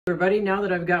Everybody, now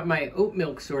that I've got my oat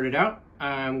milk sorted out,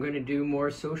 I'm going to do more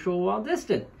social while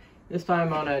distant. This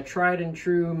time on a tried and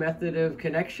true method of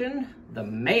connection, the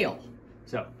mail.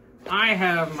 So I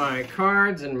have my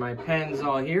cards and my pens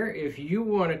all here. If you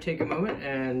want to take a moment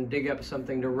and dig up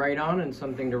something to write on and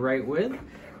something to write with,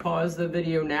 pause the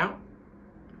video now.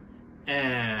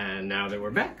 And now that we're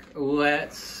back,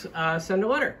 let's send a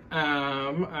letter.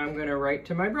 I'm going to write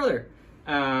to my brother.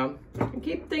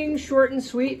 Keep things short and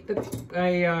sweet.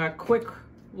 A quick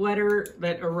letter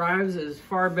that arrives is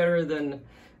far better than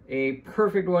a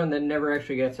perfect one that never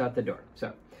actually gets out the door.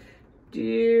 So,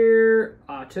 dear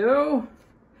Otto,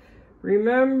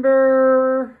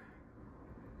 remember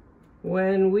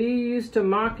when we used to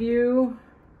mock you?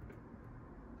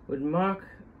 Would mock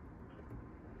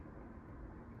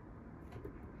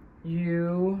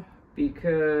you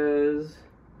because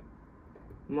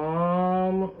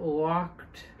Mom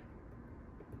locked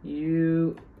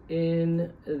you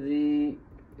in the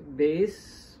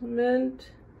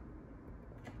basement?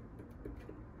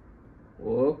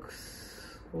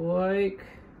 Looks like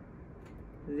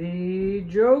the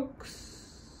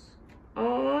joke's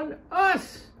on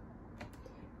us.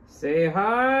 Say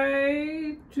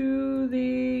hi to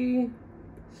the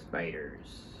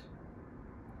spiders.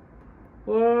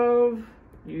 Love,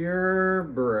 your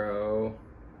bro.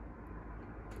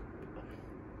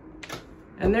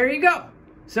 And there you go.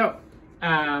 So,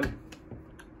 I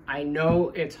know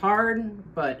it's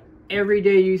hard, but every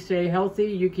day you stay healthy,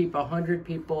 you keep 100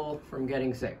 people from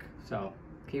getting sick. So,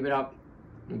 keep it up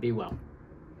and be well.